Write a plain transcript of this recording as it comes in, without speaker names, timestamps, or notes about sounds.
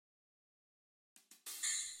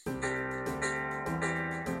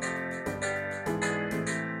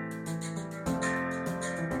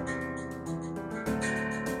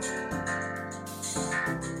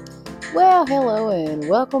Well, hello and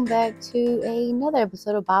welcome back to another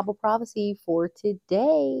episode of Bible Prophecy for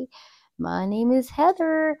today. My name is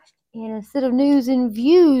Heather, and instead of news and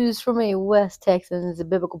views from a West Texan's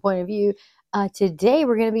biblical point of view, today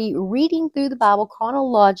we're going to be reading through the Bible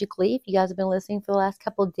chronologically. If you guys have been listening for the last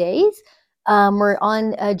couple of days, we're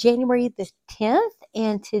on January the 10th,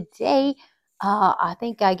 and today I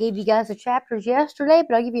think I gave you guys the chapters yesterday,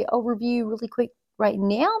 but I'll give you an overview really quick right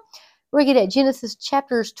now. We're going to get at Genesis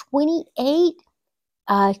chapters 28,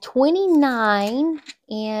 29,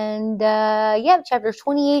 and chapters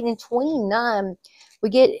 28 and 29. We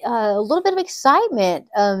get a little bit of excitement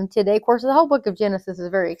today. Of course, the whole book of Genesis is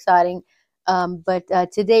very exciting. But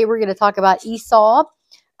today we're going to talk about Esau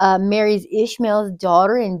marries Ishmael's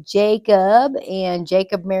daughter and Jacob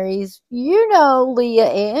marries, Leah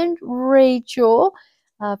and Rachel.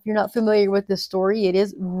 If you're not familiar with this story, it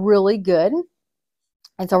is really good.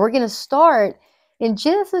 And so we're going to start in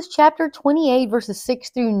Genesis chapter 28, verses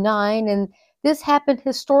 6 through 9. And this happened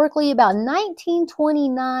historically about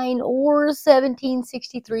 1929 or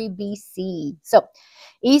 1763 BC. So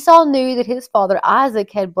Esau knew that his father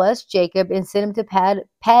Isaac had blessed Jacob and sent him to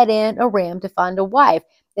Paddan Aram to find a wife,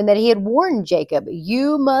 and that he had warned Jacob,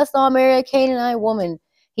 "You must not marry a Canaanite woman."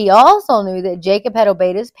 He also knew that Jacob had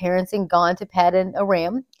obeyed his parents and gone to Paddan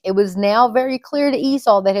Aram. It was now very clear to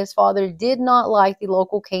Esau that his father did not like the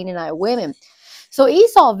local Canaanite women. So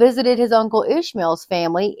Esau visited his uncle Ishmael's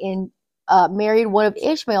family and married one of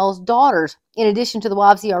Ishmael's daughters, in addition to the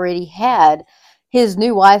wives he already had. His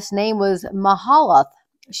new wife's name was Mahalath.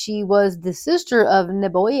 She was the sister of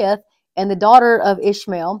Nebaioth and the daughter of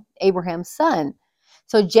Ishmael, Abraham's son.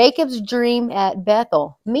 So Jacob's dream at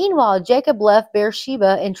Bethel. Meanwhile, Jacob left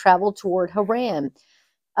Beersheba and traveled toward Haran.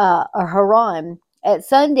 At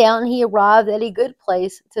sundown, he arrived at a good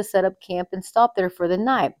place to set up camp and stop there for the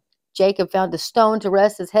night. Jacob found a stone to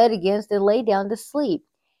rest his head against and lay down to sleep.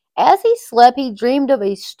 As he slept, he dreamed of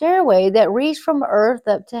a stairway that reached from earth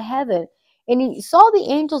up to heaven, and he saw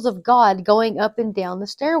the angels of God going up and down the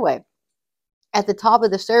stairway. At the top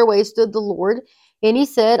of the stairway stood the Lord, and he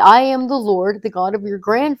said, "I am the Lord, the God of your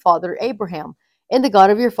grandfather Abraham, and the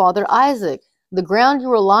God of your father Isaac. The ground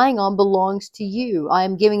you are lying on belongs to you. I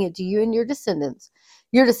am giving it to you and your descendants.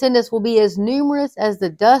 Your descendants will be as numerous as the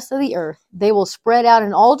dust of the earth. They will spread out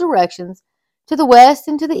in all directions, to the west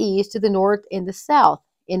and to the east, to the north and the south.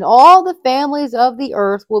 And all the families of the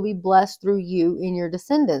earth will be blessed through you and your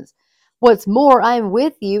descendants. What's more, I am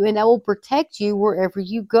with you, and I will protect you wherever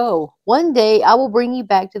you go. One day I will bring you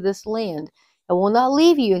back to this land. I will not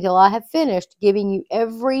leave you until I have finished giving you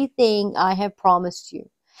everything I have promised you."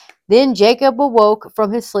 Then Jacob awoke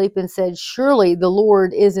from his sleep and said, "Surely the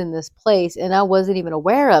Lord is in this place, and I wasn't even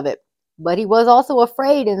aware of it." But he was also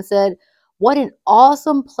afraid and said, "What an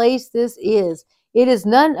awesome place this is! It is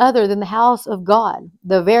none other than the house of God,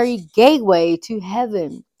 the very gateway to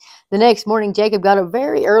heaven." The next morning, Jacob got up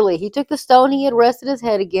very early. He took the stone he had rested his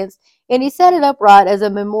head against, and he set it upright as a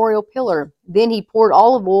memorial pillar. Then he poured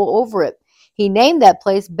olive oil over it. He named that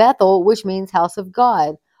place Bethel, which means house of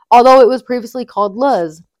God, although it was previously called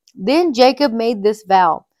Luz. Then Jacob made this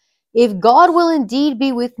vow: "If God will indeed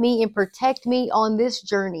be with me and protect me on this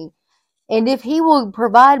journey, and if he will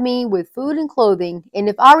provide me with food and clothing, and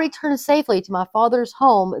if I return safely to my father's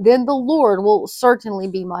home, then the Lord will certainly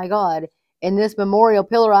be my God. And this memorial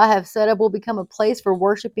pillar I have set up will become a place for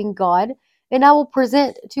worshiping God, and I will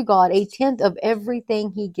present to God a tenth of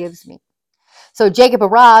everything he gives me." So Jacob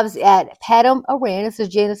arrives at Paddan Aram. This is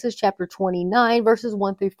Genesis chapter 29, verses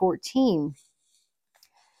 1 through 14.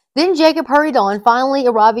 Then Jacob hurried on, finally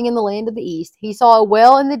arriving in the land of the east. He saw a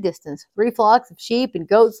well in the distance, 3 flocks of sheep and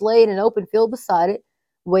goats lay in an open field beside it,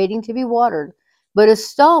 waiting to be watered. But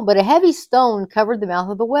a heavy stone covered the mouth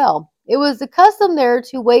of the well. It was the custom there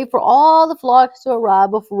to wait for all the flocks to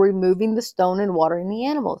arrive before removing the stone and watering the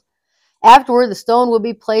animals. Afterward, the stone would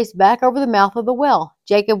be placed back over the mouth of the well.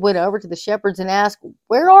 Jacob went over to the shepherds and asked,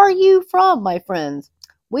 "Where are you from, my friends?"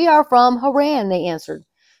 "We are from Haran," they answered.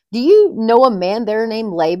 "Do you know a man there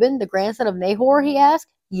named Laban, the grandson of Nahor?" he asked.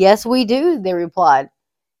 "Yes, we do," they replied.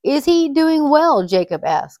 "Is he doing well?" Jacob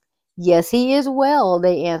asked. "Yes, he is well,"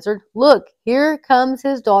 they answered. "Look, here comes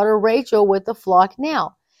his daughter Rachel with the flock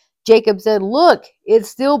now." Jacob said, "Look, it's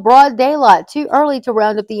still broad daylight, too early to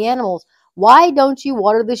round up the animals. Why don't you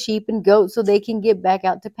water the sheep and goats so they can get back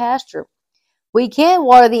out to pasture?" "We can't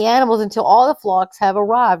water the animals until all the flocks have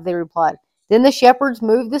arrived," they replied. Then the shepherds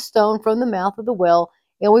moved the stone from the mouth of the well,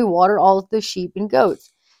 and we watered all of the sheep and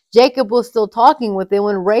goats. Jacob was still talking with them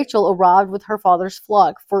when Rachel arrived with her father's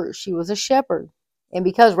flock, for she was a shepherd. And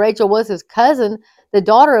because Rachel was his cousin, the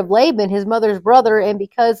daughter of Laban, his mother's brother, and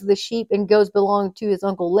because the sheep and goats belonged to his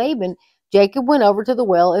uncle Laban, Jacob went over to the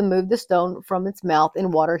well and moved the stone from its mouth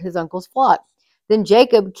and watered his uncle's flock. Then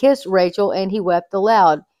Jacob kissed Rachel and he wept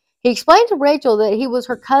aloud. He explained to Rachel that he was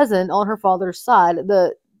her cousin on her father's side,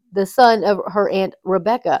 the son of her aunt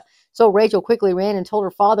Rebekah. So Rachel quickly ran and told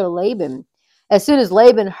her father Laban. As soon as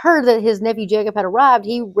Laban heard that his nephew Jacob had arrived,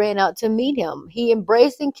 he ran out to meet him. He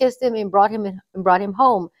embraced and kissed him and brought him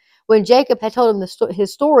home. When Jacob had told him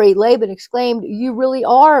his story, Laban exclaimed, "You really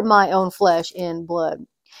are my own flesh and blood."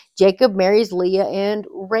 Jacob marries Leah and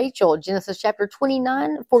Rachel. Genesis chapter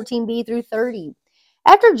 29, 14b through 30.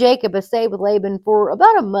 After Jacob had stayed with Laban for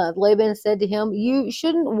about a month, Laban said to him, "You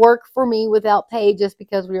shouldn't work for me without pay just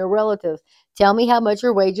because we are relatives. Tell me how much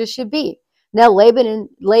your wages should be." Now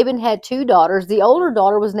Laban had two daughters. The older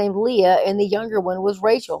daughter was named Leah, and the younger one was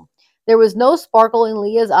Rachel. There was no sparkle in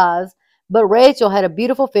Leah's eyes, but Rachel had a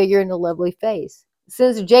beautiful figure and a lovely face.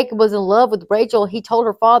 Since Jacob was in love with Rachel, he told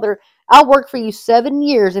her father, "I'll work for you 7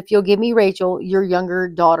 years if you'll give me Rachel, your younger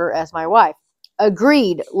daughter, as my wife."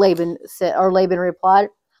 "Agreed," Laban replied.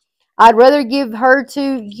 "I'd rather give her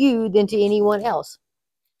to you than to anyone else.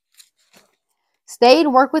 Stay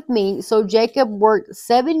and work with me." So Jacob worked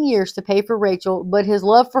 7 years to pay for Rachel, but his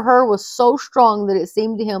love for her was so strong that it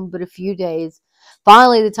seemed to him but a few days.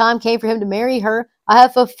 Finally, the time came for him to marry her. "I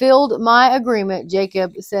have fulfilled my agreement,"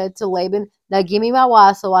 Jacob said to Laban. "Now give me my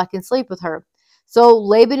wife so I can sleep with her." So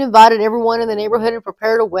Laban invited everyone in the neighborhood and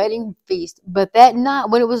prepared a wedding feast. But that night,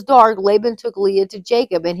 when it was dark, Laban took Leah to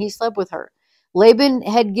Jacob, and he slept with her. Laban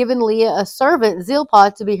had given Leah a servant,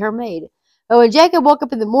 Zilpah, to be her maid. Oh, when Jacob woke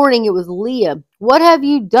up in the morning, it was Leah. "What have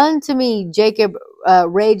you done to me?" Jacob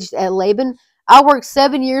raged at Laban. "I worked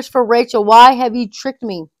 7 years for Rachel. Why have you tricked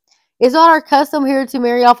me?" "It's not our custom here to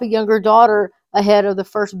marry off a younger daughter ahead of the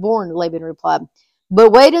firstborn," Laban replied.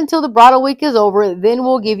 "But wait until the bridal week is over, then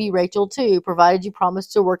we'll give you Rachel too, provided you promise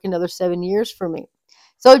to work another 7 years for me."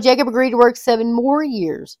 So Jacob agreed to work 7 more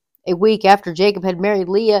years. A week after Jacob had married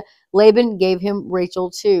Leah, Laban gave him Rachel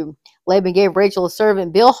too. Laban gave Rachel a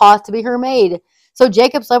servant, Bilhah, to be her maid. So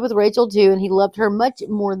Jacob slept with Rachel too, and he loved her much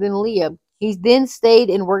more than Leah. He then stayed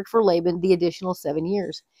and worked for Laban the additional 7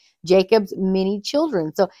 years. Jacob's many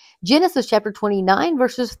children. So Genesis chapter 29,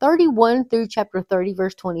 verses 31 through chapter 30,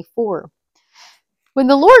 verse 24. When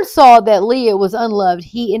the Lord saw that Leah was unloved,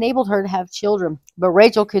 he enabled her to have children, but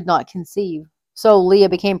Rachel could not conceive. So Leah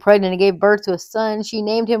became pregnant and gave birth to a son. She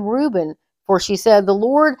named him Reuben, for she said, "The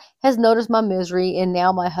Lord has noticed my misery, and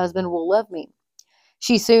now my husband will love me."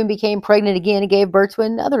 She soon became pregnant again and gave birth to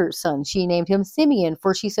another son. She named him Simeon,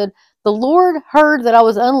 for she said, "The Lord heard that I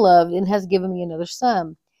was unloved and has given me another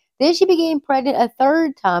son." Then she became pregnant a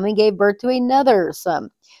third time and gave birth to another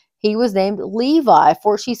son. He was named Levi,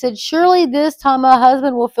 for she said, "Surely this time my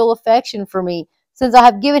husband will feel affection for me, since I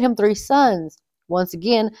have given him 3 sons." Once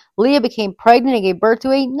again, Leah became pregnant and gave birth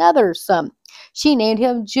to another son. She named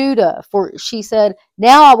him Judah, for she said,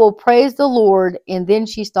 "Now I will praise the Lord." And then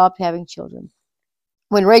she stopped having children.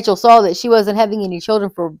 When Rachel saw that she wasn't having any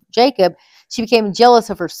children for Jacob, she became jealous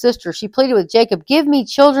of her sister. She pleaded with Jacob, "Give me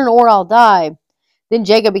children or I'll die." Then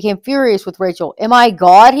Jacob became furious with Rachel. "Am I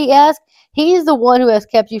God?" he asked. "He is the one who has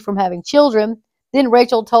kept you from having children." Then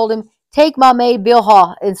Rachel told him, "Take my maid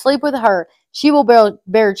Bilhah and sleep with her. She will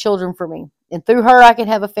bear children for me, and through her I can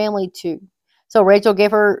have a family too." So Rachel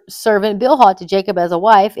gave her servant Bilhah to Jacob as a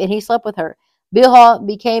wife, and he slept with her. Bilhah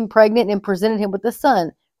became pregnant and presented him with a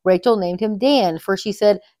son. Rachel named him Dan, for she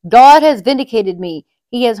said, "God has vindicated me.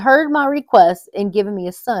 He has heard my request and given me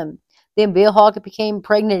a son." Then Bilhah became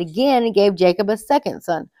pregnant again and gave Jacob a second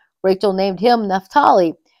son. Rachel named him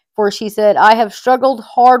Naphtali, for she said, "I have struggled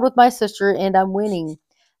hard with my sister and I'm winning."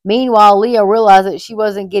 Meanwhile, Leah realized that she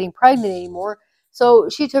wasn't getting pregnant anymore, so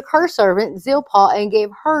she took her servant Zilpah and gave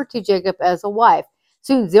her to Jacob as a wife.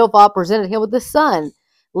 Soon Zilpah presented him with a son.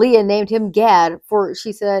 Leah named him Gad, for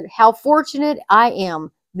she said, "How fortunate I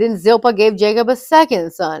am." Then Zilpah gave Jacob a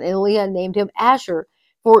second son, and Leah named him Asher,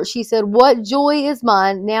 for she said, "What joy is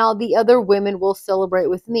mine! Now the other women will celebrate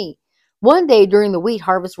with me." One day during the wheat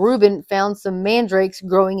harvest, Reuben found some mandrakes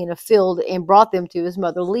growing in a field and brought them to his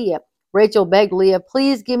mother Leah. Rachel begged Leah,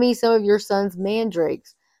 "Please give me some of your son's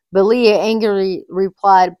mandrakes." But Leah angrily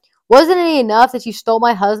replied, "Wasn't it enough that you stole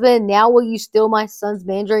my husband? Now will you steal my son's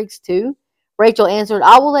mandrakes too?" Rachel answered,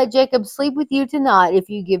 "I will let Jacob sleep with you tonight if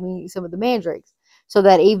you give me some of the mandrakes." So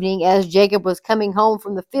that evening, as Jacob was coming home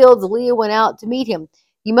from the fields, Leah went out to meet him.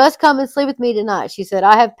 "You must come and sleep with me tonight," she said.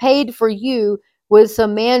 "I have paid for you with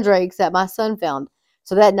some mandrakes that my son found."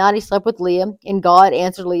 So that night he slept with Leah, and God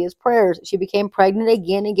answered Leah's prayers. She became pregnant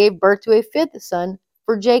again and gave birth to a fifth son.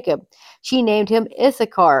 for Jacob. She named him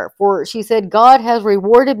Issachar, for she said, God has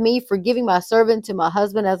rewarded me for giving my servant to my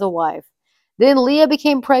husband as a wife. Then Leah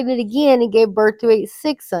became pregnant again and gave birth to a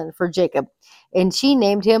sixth son for Jacob. And she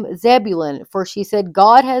named him Zebulun, for she said,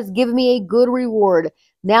 God has given me a good reward.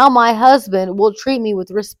 Now my husband will treat me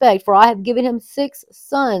with respect, for I have given him six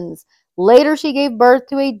sons. Later she gave birth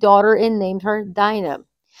to a daughter and named her Dinah.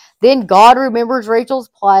 Then God remembers Rachel's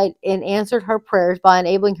plight and answered her prayers by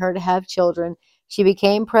enabling her to have children. She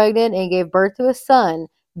became pregnant and gave birth to a son.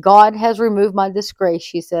 God has removed my disgrace,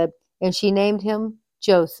 she said, and she named him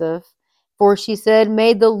Joseph. For she said,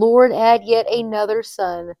 may the Lord add yet another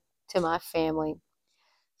son to my family.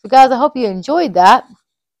 So, guys, I hope you enjoyed that.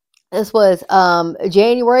 This was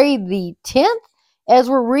January the 10th, as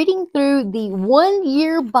we're reading through the 1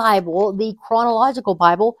 year Bible, the chronological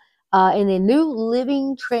Bible, in the New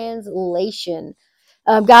Living Translation.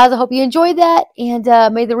 Guys, I hope you enjoyed that, and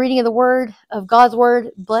may the reading of the Word of God's Word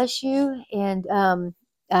bless you. And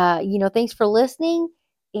thanks for listening.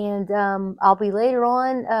 And I'll be later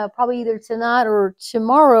on, probably either tonight or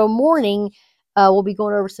tomorrow morning. We'll be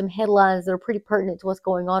going over some headlines that are pretty pertinent to what's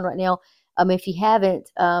going on right now. If you haven't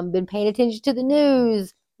been paying attention to the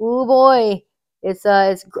news, oh boy, it's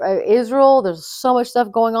Israel. There's so much stuff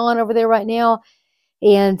going on over there right now.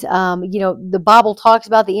 And, the Bible talks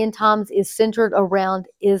about the end times is centered around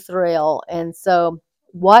Israel. And so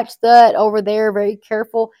watch that over there, very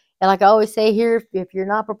careful. And like I always say here, if you're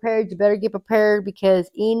not prepared, you better get prepared, because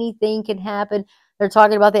anything can happen. They're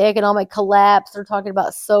talking about the economic collapse. They're talking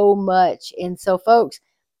about so much. And so, folks,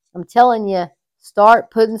 I'm telling you,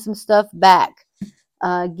 start putting some stuff back.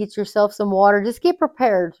 Get yourself some water. Just get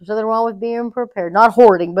prepared. There's nothing wrong with being prepared. Not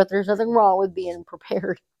hoarding, but there's nothing wrong with being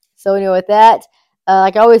prepared. So anyway, with that,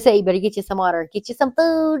 like I always say, you better get you some water. Get you some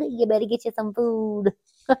food. You better get you some food.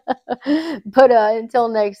 But until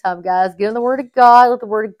next time, guys, get in the Word of God. Let the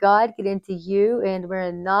Word of God get into you. And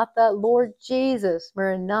Maranatha, Lord Jesus,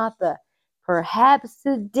 Maranatha. Perhaps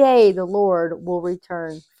today the Lord will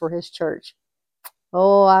return for His church.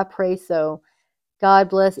 Oh, I pray so. God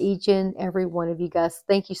bless each and every one of you guys.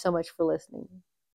 Thank you so much for listening.